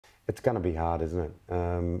It's going to be hard, isn't it?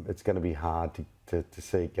 It's going to be hard to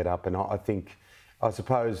see it get up. And I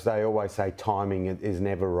suppose they always say timing is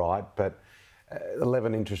never right, but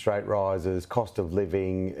 11 interest rate rises, cost of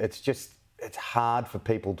living, it's hard for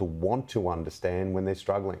people to want to understand when they're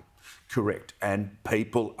struggling. Correct. And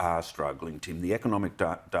people are struggling, Tim. The economic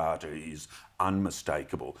data is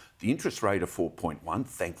unmistakable. The interest rate of 4.1,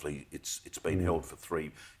 thankfully, it's been held for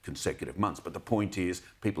 3 consecutive months. But the point is,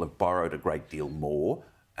 people have borrowed a great deal more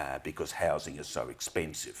because housing is so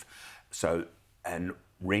expensive. And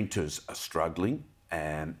renters are struggling.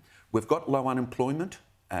 We've got low unemployment.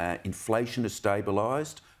 Inflation has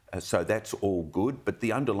stabilised. So that's all good, but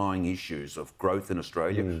the underlying issues of growth in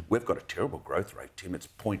Australia, we've got a terrible growth rate, Tim. It's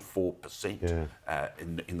 0.4%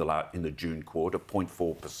 in the June quarter,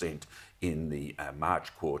 0.4% in the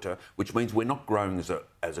March quarter, which means we're not growing as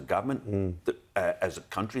a government, as a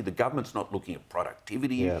country. The government's not looking at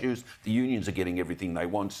productivity issues. The unions are getting everything they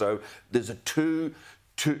want. So there's a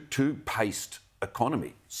two-paced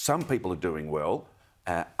economy. Some people are doing well.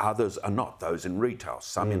 Others are not, those in retail,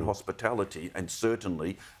 some in hospitality, and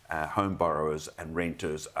certainly home borrowers and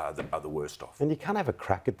renters are the worst off. And you can't have a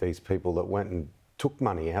crack at these people that went and took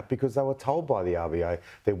money out because they were told by the RBA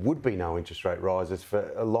there would be no interest rate rises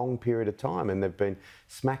for a long period of time, and they've been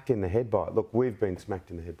smacked in the head by it. Look, we've been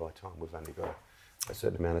smacked in the head by time. We've only got a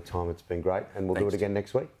certain amount of time. It's been great, and we'll do it again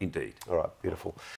next week. Indeed. All right, beautiful.